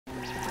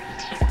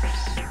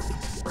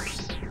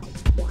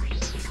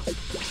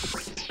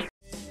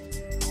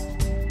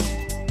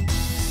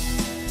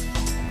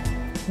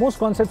Most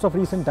concepts of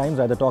recent times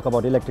either talk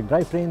about electric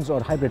drivetrains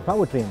or hybrid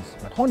powertrains,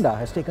 but Honda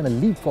has taken a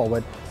leap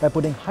forward by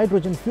putting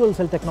hydrogen fuel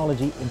cell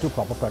technology into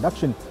proper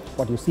production.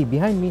 What you see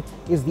behind me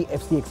is the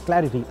FCX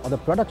Clarity, or the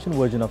production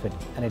version of it,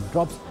 and it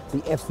drops the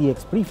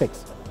FCX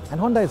prefix.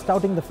 And Honda is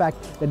touting the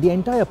fact that the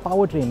entire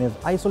powertrain is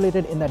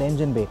isolated in that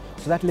engine bay,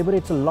 so that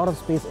liberates a lot of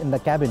space in the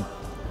cabin,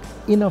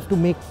 enough to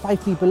make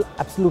 5 people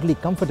absolutely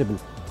comfortable.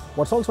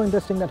 What's also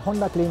interesting that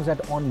Honda claims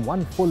that on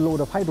one full load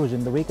of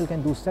hydrogen, the vehicle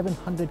can do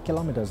 700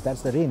 kilometers,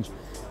 that's the range,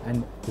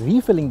 and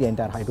refilling the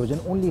entire hydrogen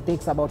only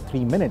takes about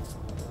 3 minutes.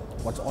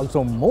 What's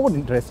also more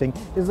interesting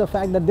is the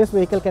fact that this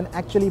vehicle can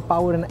actually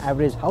power an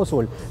average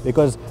household,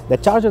 because the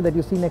charger that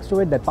you see next to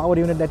it, that power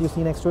unit that you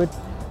see next to it,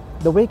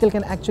 the vehicle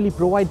can actually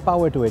provide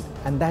power to it,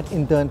 and that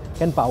in turn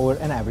can power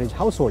an average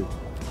household.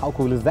 How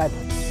cool is that?